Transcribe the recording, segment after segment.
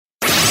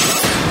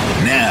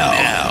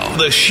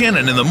The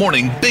Shannon in the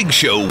Morning Big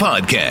Show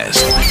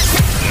podcast.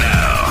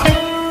 Now.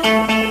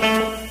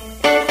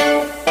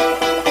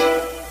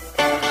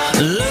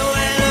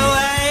 Louie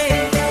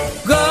Louie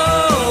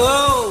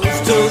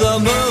goes to the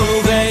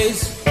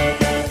movies.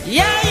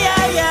 Yeah.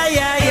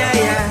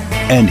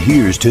 And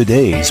here's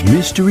today's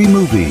mystery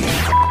movie.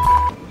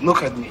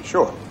 Look at me,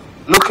 sure.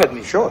 Look at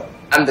me, sure.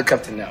 I'm the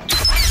captain now. Look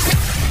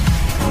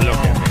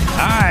at me.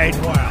 All right.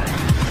 Wow.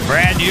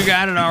 Brad, you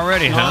got it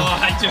already, huh? Oh,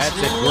 That's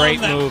a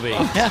great movie.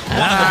 All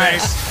right.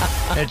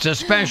 It's a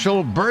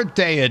special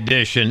birthday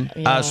edition.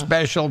 Yeah. A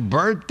special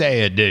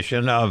birthday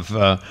edition of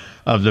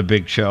the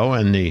Big Show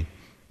and the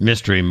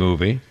mystery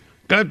movie.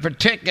 Good for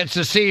tickets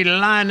to see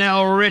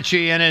Lionel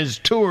Richie and his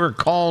tour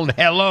called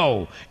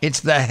Hello. It's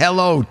the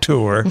Hello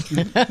Tour.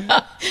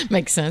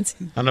 Makes sense.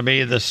 It'll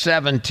be the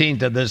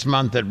 17th of this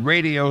month at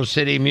Radio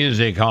City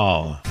Music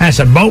Hall. That's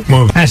a boat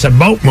move. That's a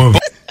boat move.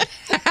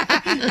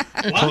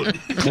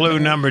 Clue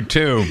number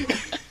 2.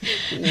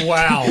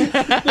 Wow.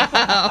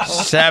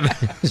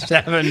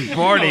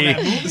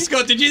 7:40.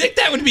 Scott, did you think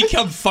that would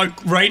become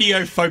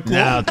radio folklore?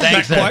 No,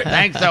 thanks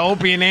to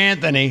Opie and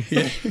Anthony.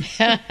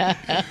 Yeah.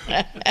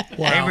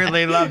 They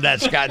really loved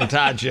that Scott and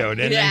Todd show,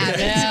 didn't Yeah.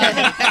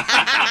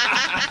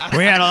 they?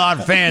 We had a lot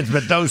of fans,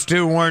 but those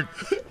two weren't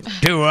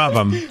two of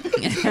them.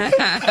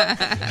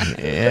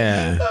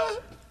 Yeah.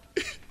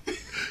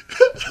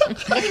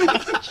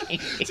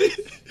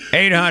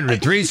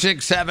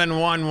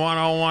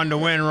 800-367-1101 to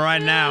win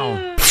right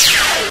now.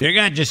 You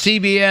got your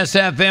CBS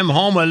FM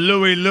home of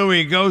Louie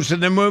Louie Goes to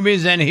the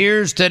Movies, and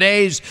here's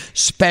today's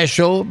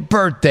special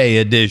birthday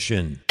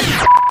edition.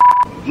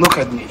 Look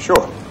at me,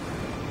 sure.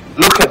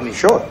 Look at me,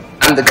 sure.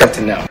 I'm the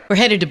captain now. We're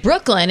headed to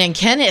Brooklyn, and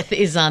Kenneth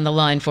is on the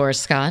line for us,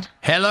 Scott.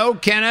 Hello,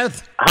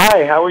 Kenneth.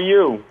 Hi, how are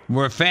you?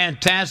 We're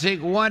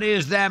fantastic. What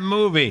is that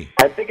movie?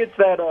 I think it's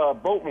that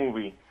boat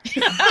movie.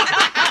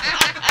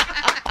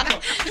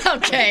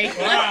 Okay.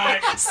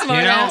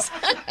 Smart You know, ass.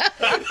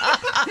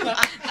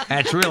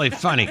 That's really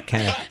funny,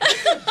 Kenneth.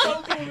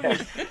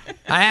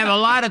 I have a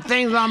lot of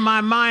things on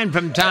my mind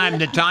from time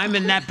to time.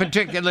 In that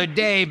particular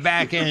day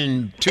back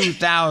in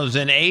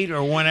 2008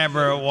 or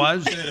whenever it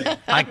was,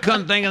 I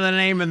couldn't think of the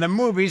name of the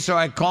movie, so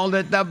I called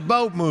it the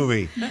Boat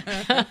Movie.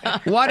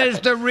 What is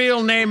the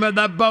real name of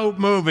the Boat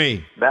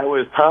Movie? That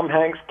was Tom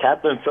Hanks'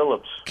 Captain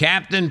Phillips.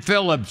 Captain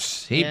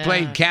Phillips. He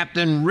played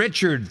Captain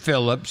Richard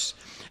Phillips.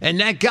 And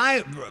that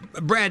guy,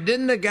 Brad,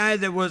 didn't the guy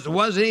that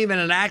wasn't even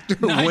an actor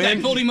No, win? they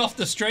pulled him off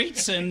the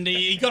streets and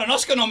he got an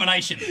Oscar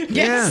nomination.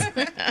 Yeah.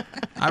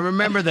 I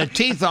remember the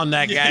teeth on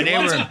that guy. They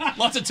were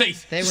lots of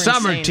teeth. They were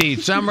summer insane.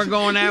 teeth. Some were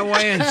going that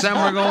way and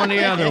some were going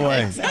the other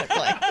way. Exactly.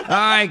 All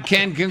right,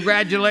 Ken,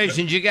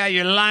 congratulations. You got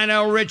your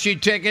Lionel Richie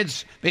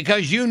tickets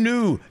because you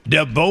knew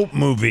the Boat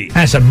Movie.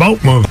 That's a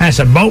boat move. That's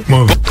a boat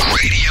move.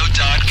 Radio